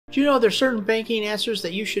Do you know there's certain banking answers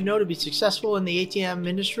that you should know to be successful in the ATM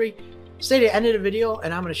industry? Stay to the end of the video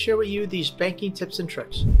and I'm going to share with you these banking tips and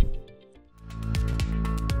tricks.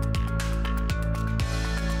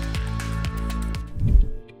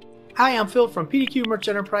 Hi, I'm Phil from PDQ Merch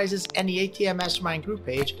Enterprises and the ATM Mastermind group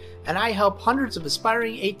page, and I help hundreds of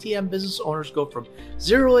aspiring ATM business owners go from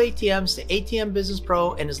 0 ATMs to ATM Business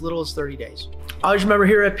Pro in as little as 30 days. Always remember,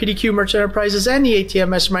 here at PDQ Merch Enterprises and the ATM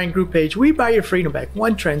Mastermind group page, we buy your freedom back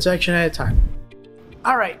one transaction at a time.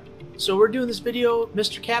 Alright, so we're doing this video.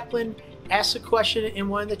 Mr. Kaplan asked a question in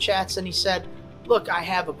one of the chats and he said, look, I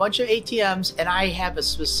have a bunch of ATMs and I have a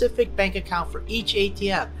specific bank account for each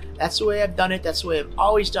ATM. That's the way I've done it. That's the way I've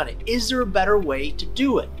always done it. Is there a better way to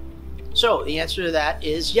do it? So the answer to that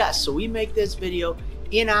is yes. So we make this video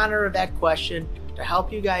in honor of that question to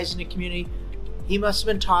help you guys in the community. He must have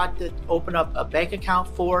been taught to open up a bank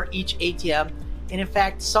account for each ATM. And in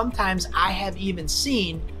fact, sometimes I have even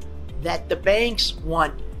seen that the banks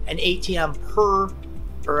want an ATM per,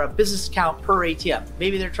 or a business account per ATM.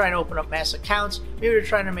 Maybe they're trying to open up mass accounts. Maybe they're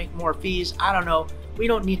trying to make more fees. I don't know. We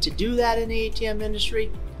don't need to do that in the ATM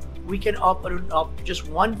industry. We can open up just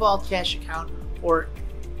one vault cash account for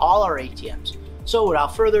all our ATMs. So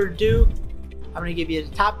without further ado, I'm going to give you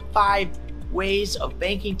the top 5 ways of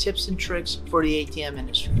banking tips and tricks for the ATM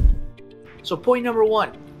industry. So point number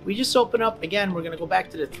 1, we just open up, again, we're going to go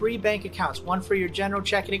back to the 3 bank accounts, one for your general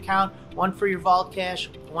checking account, one for your vault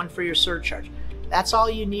cash, one for your surcharge. That's all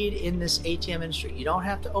you need in this ATM industry. You don't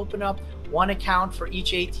have to open up one account for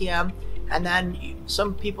each ATM. And then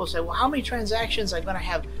some people say, well, how many transactions am I going to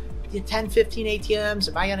have? 10, 15 ATMs?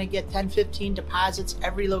 Am I going to get 10, 15 deposits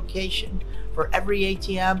every location for every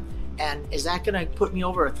ATM? And is that going to put me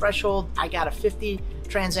over a threshold? I got a 50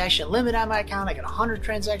 transaction limit on my account. I got 100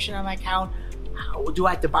 transaction on my account. Do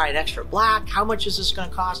I have to buy an extra block? How much is this going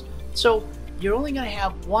to cost? So you're only going to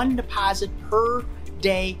have one deposit per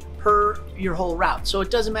day per your whole route. So it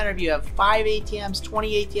doesn't matter if you have 5 ATMs,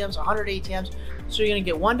 20 ATMs, 100 ATMs. So you're going to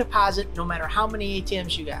get one deposit no matter how many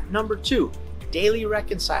ATMs you got. Number 2, daily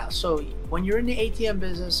reconcile. So when you're in the ATM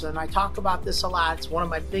business, and I talk about this a lot, it's one of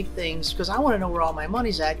my big things because I want to know where all my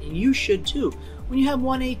money's at, and you should too. When you have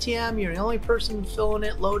one ATM, you're the only person filling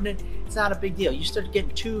it, loading it, it's not a big deal. You start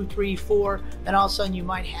getting 2, 3, 4, then all of a sudden you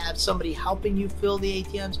might have somebody helping you fill the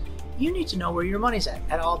ATMs. You need to know where your money's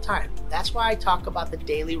at all times. That's why I talk about the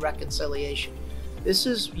daily reconciliation. This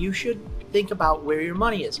is, you should think about where your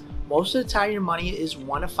money is. Most of the time your money is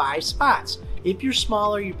 1 of 5 spots. If you're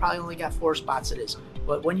smaller, you probably only got 4 spots it is.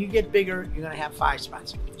 But when you get bigger, you're gonna have 5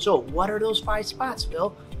 spots. So what are those 5 spots,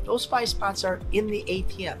 Phil? Those 5 spots are in the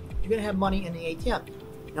ATM. You're gonna have money in the ATM.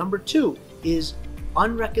 Number 2 is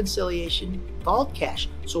unreconciliation vault cash.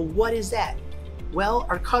 So what is that? Well,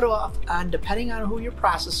 our cutoff on, depending on who your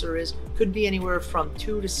processor is, could be anywhere from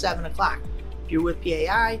 2 to 7 o'clock. If you're with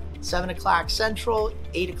PAI, 7 o'clock Central,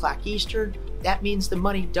 8 o'clock Eastern, that means the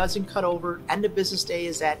money doesn't cut over. End of business day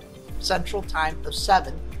is at Central Time of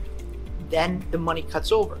 7. Then the money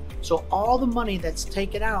cuts over. So all the money that's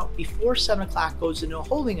taken out before 7 o'clock goes into a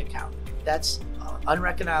holding account. That's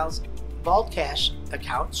unrecognized vault cash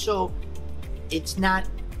account. So it's not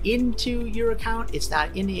into your account, it's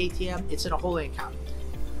not in the ATM, it's in a holding account.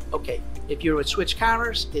 Okay, if you're with Switch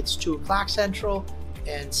Commerce, it's 2 o'clock Central,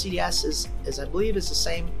 and CDS is I believe is the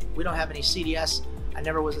same. We don't have any CDS. I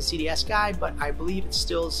never was a CDS guy, but I believe it's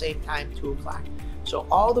still the same time, 2 o'clock. So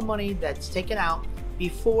all the money that's taken out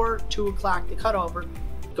before 2 o'clock, the cutover,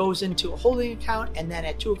 goes into a holding account, and then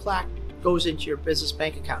at 2 o'clock goes into your business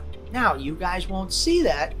bank account. Now, you guys won't see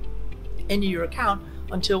that into your account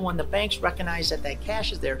until when the banks recognize that that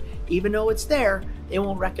cash is there. Even though it's there, they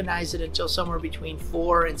won't recognize it until somewhere between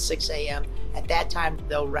 4 and 6 a.m. At that time,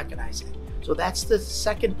 they'll recognize it. So that's the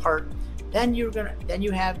second part. Then you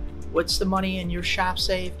have what's the money in your shop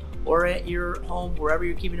safe or at your home, wherever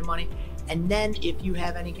you're keeping the money. And then if you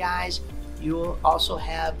have any guys, you'll also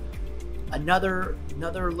have another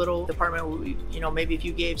little department where, maybe if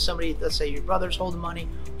you gave somebody, let's say your brother's holding money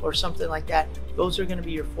or something like that, those are going to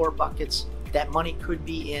be your 4 buckets that money could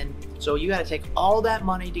be in. So you got to take all that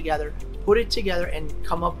money together, put it together, and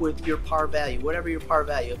come up with your par value, whatever your par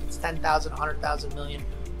value. If it's 10,000, 100,000, million,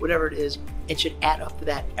 whatever it is, it should add up to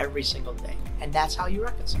that every single day. And that's how you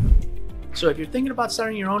reconcile. So if you're thinking about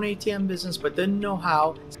starting your own ATM business but didn't know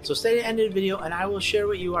how, so stay to the end of the video and I will share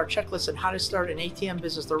with you our checklist on how to start an ATM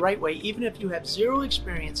business the right way, even if you have 0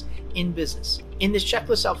 experience in business. In this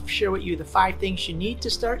checklist, I'll share with you the 5 things you need to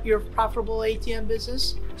start your profitable ATM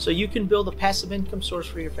business so you can build a passive income source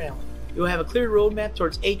for your family. You'll have a clear roadmap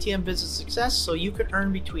towards ATM business success so you can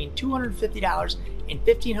earn between $250 and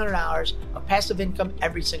 $1,500 of passive income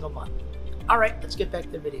every single month. All right, let's get back to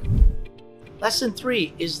the video. Lesson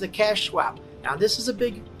 3 is the cash swap. Now this is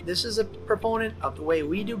a proponent of the way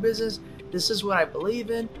we do business. This is what I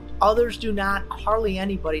believe in. Others do not, hardly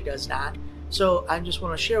anybody does not. So I just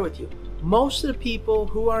want to share with you. Most of the people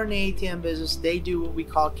who are in the ATM business, they do what we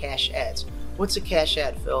call cash ads. What's a cash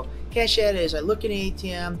ad, Phil? Cash ad is I look in the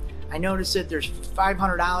ATM, I notice that there's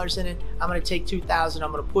 $500 in it. I'm going to take $2,000,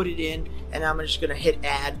 I'm going to put it in, and I'm just going to hit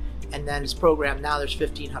add, and then it's programmed. Now there's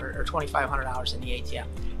 $1,500 or $2,500 in the ATM.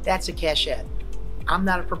 That's a cash ad. I'm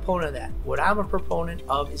not a proponent of that. What I'm a proponent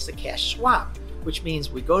of is the cash swap, which means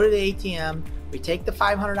we go to the ATM, we take the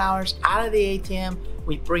 $500 out of the ATM,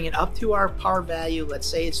 we bring it up to our par value. Let's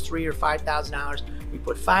say it's $3,000 or $5,000. We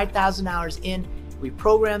put $5,000 in, we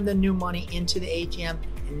program the new money into the ATM,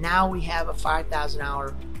 and now we have a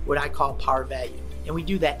 $5,000 what I call par value. And we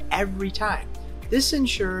do that every time. This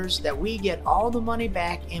ensures that we get all the money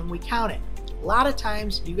back and we count it. A lot of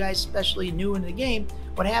times, you guys especially new in the game,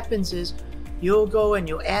 what happens is you'll go and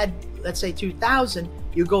you'll add, let's say 2,000,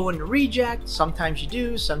 you go into reject, sometimes you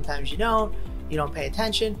do, sometimes you don't pay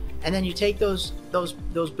attention, and then you take those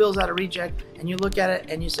bills out of reject and you look at it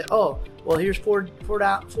and you say, oh, well, here's four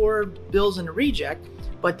bills in the reject,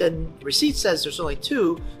 but the receipt says there's only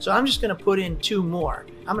 2, so I'm just going to put in 2 more.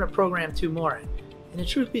 I'm going to program 2 more in. And the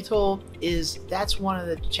truth be told is that's one of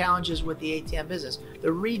the challenges with the ATM business. The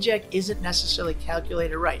reject isn't necessarily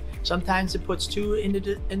calculated right. Sometimes it puts 2 into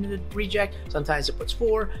the reject, sometimes it puts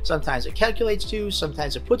 4, sometimes it calculates 2,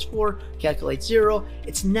 sometimes it puts 4, calculates 0.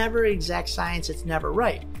 It's never exact science, it's never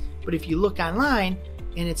right. But if you look online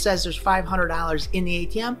and it says there's $500 in the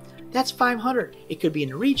ATM, that's $500. It could be in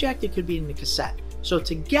the reject, it could be in the cassette. So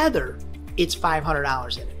together, it's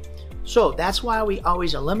 $500 in it. So that's why we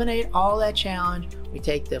always eliminate all that challenge. We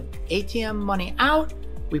take the ATM money out,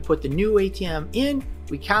 we put the new ATM in,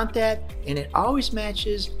 we count that, and it always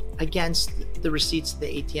matches against the receipts the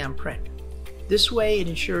ATM print. This way it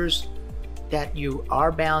ensures that you are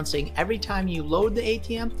balancing every time you load the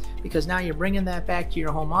ATM, because now you're bringing that back to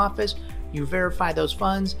your home office, you verify those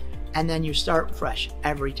funds, and then you start fresh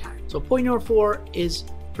every time. So point number 4 is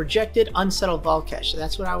projected unsettled vol cash. So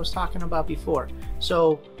that's what I was talking about before.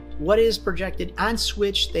 So what is projected? On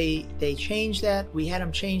Switch, they changed that. We had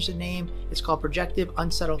them change the name. It's called projected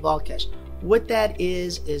unsettled vol cash. What that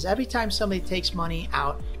is every time somebody takes money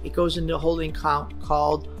out, it goes into a holding account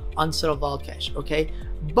called unsettled vol cash, okay?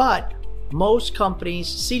 But most companies,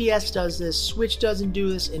 CDS does this, Switch doesn't do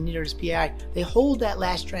this, and neither does PI. They hold that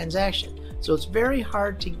last transaction. So it's very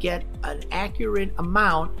hard to get an accurate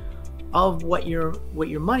amount of what your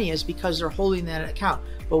money is because they're holding that account.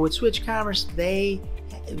 But with Switch Commerce, they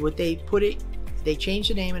changed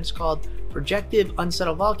the name and it's called projected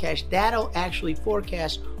unsettled vol cash. That'll actually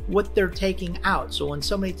forecast what they're taking out. So when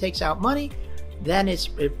somebody takes out money, then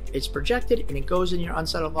it's projected and it goes in your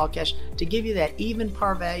unsettled vol cash to give you that even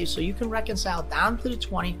par value so you can reconcile down to the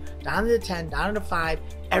 20, down to the 10, down to the 5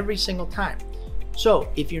 every single time. So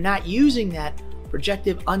if you're not using that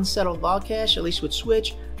projected unsettled vol cash, at least with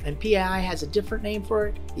Switch, and PII has a different name for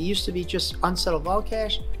it, it used to be just unsettled vol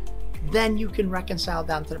cash, then you can reconcile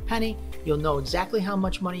down to the penny. You'll know exactly how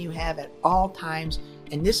much money you have at all times.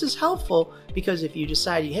 And this is helpful because if you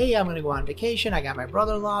decide, hey, I'm gonna go on vacation, I got my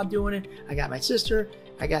brother-in-law doing it, I got my sister,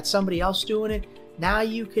 I got somebody else doing it, now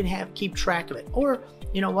you can keep track of it. Or,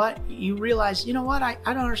 you know what, you realize, you know what, I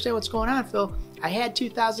don't understand what's going on, Phil. I had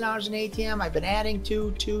 $2,000 in ATM, I've been adding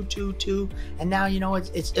 2, and now, you know,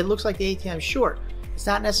 it looks like the ATM is short. It's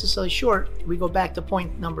not necessarily short. We go back to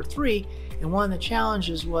point number 3, and one of the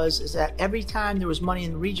challenges is that every time there was money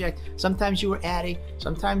in the reject, sometimes you were adding,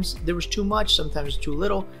 sometimes there was too much, sometimes too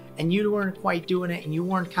little, and you weren't quite doing it, and you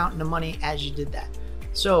weren't counting the money as you did that.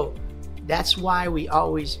 So that's why we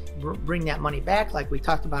always bring that money back, like we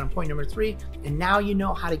talked about in point number 3, and now you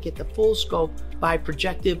know how to get the full scope by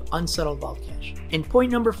projected unsettled vol cash. In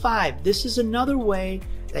point number 5, this is another way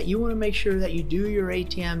that you want to make sure that you do your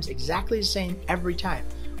ATMs exactly the same every time.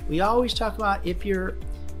 We always talk about if you're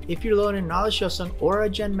loading an Auto Shosung or a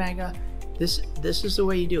Gen Mega, this is the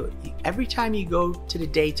way you do it. Every time you go to the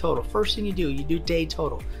day total, first thing you do day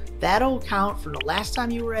total. That'll count from the last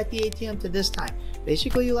time you were at the ATM to this time.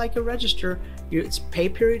 Basically, like a register, it's pay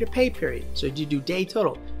period to pay period. So you do day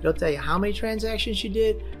total. It'll tell you how many transactions you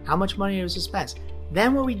did, how much money was spent.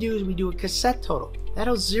 Then what we do is we do a cassette total.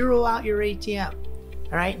 That'll zero out your ATM.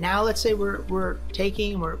 All right, now let's say we're putting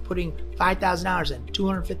 $5,000 in,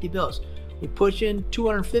 250 bills. We push in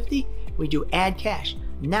 250, we do add cash.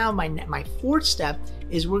 Now my 4th step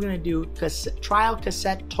is we're gonna do trial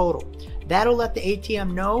cassette total. That'll let the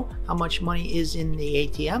ATM know how much money is in the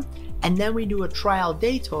ATM, and then we do a trial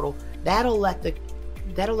day total. That'll let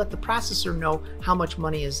that'll let the processor know how much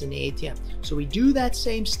money is in the ATM. So we do that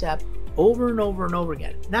same step over and over and over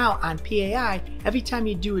again. Now on PAI, every time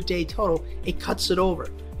you do a day total, it cuts it over.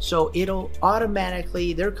 So it'll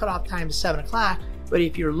automatically, their cutoff time is 7 o'clock, but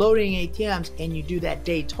if you're loading ATMs and you do that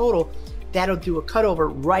day total, that'll do a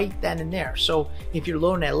cutover right then and there. So if you're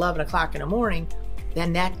loading at 11 o'clock in the morning,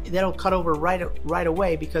 then that'll cut over right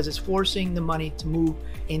away, because it's forcing the money to move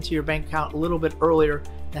into your bank account a little bit earlier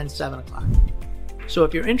than 7 o'clock. So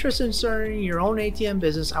if you're interested in starting your own ATM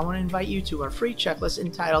business, I want to invite you to our free checklist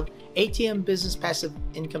entitled ATM Business Passive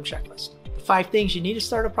Income Checklist. The 5 things you need to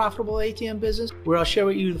start a profitable ATM business, where I'll share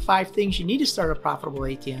with you the 5 things you need to start a profitable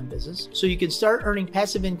ATM business so you can start earning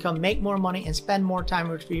passive income, make more money, and spend more time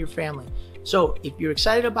with your family. So if you're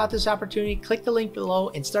excited about this opportunity, click the link below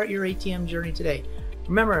and start your ATM journey today.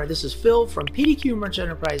 Remember, this is Phil from PDQ Merch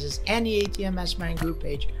Enterprises and the ATM Mastermind group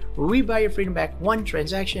page, where we buy your freedom back one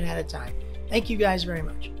transaction at a time. Thank you guys very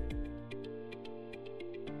much.